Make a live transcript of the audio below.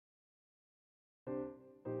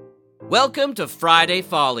Welcome to Friday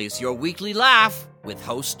Follies, your weekly laugh with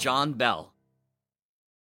host John Bell.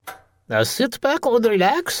 Now sit back and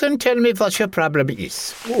relax and tell me what your problem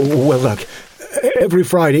is. Well, look, every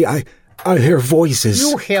Friday I hear voices.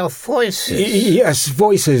 You hear voices? Yes,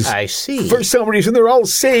 voices. I see. For some reason, they're all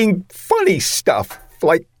saying funny stuff,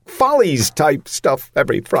 like Follies type stuff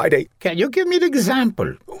every Friday. Can you give me an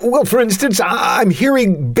example? Well, for instance, I'm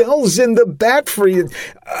hearing bells in the bat free.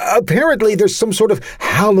 Apparently, there's some sort of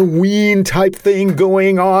Halloween type thing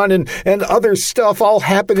going on and other stuff all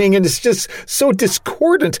happening, and it's just so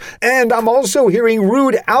discordant. And I'm also hearing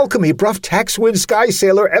Rude Alchemy, Bruff Taxwind Sky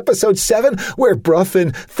Sailor, Episode 7, where Bruff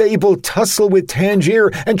and Fable tussle with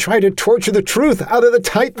Tangier and try to torture the truth out of the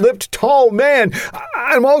tight-lipped tall man.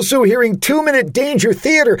 I'm also hearing 2-Minute Danger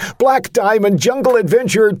Theater, Black Diamond Jungle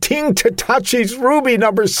Adventurer Ting Tatachi's Ruby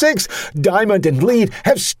number 6. Diamond and Lead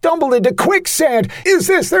have stumbled into quicksand. Is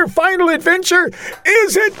this their final adventure?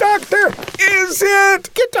 Is it, Doctor? Is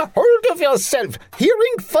it? Get a hold of yourself.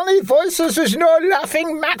 Hearing funny voices is no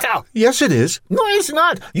laughing matter. Yes, it is. No, it's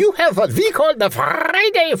not. You have what we call the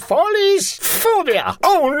Friday Follies phobia.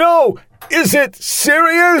 Oh, no. Is it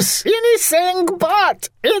serious? Anything but.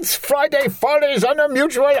 It's Friday Follies on the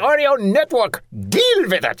Mutual Audio Network. Deal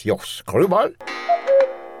with it, you screwball.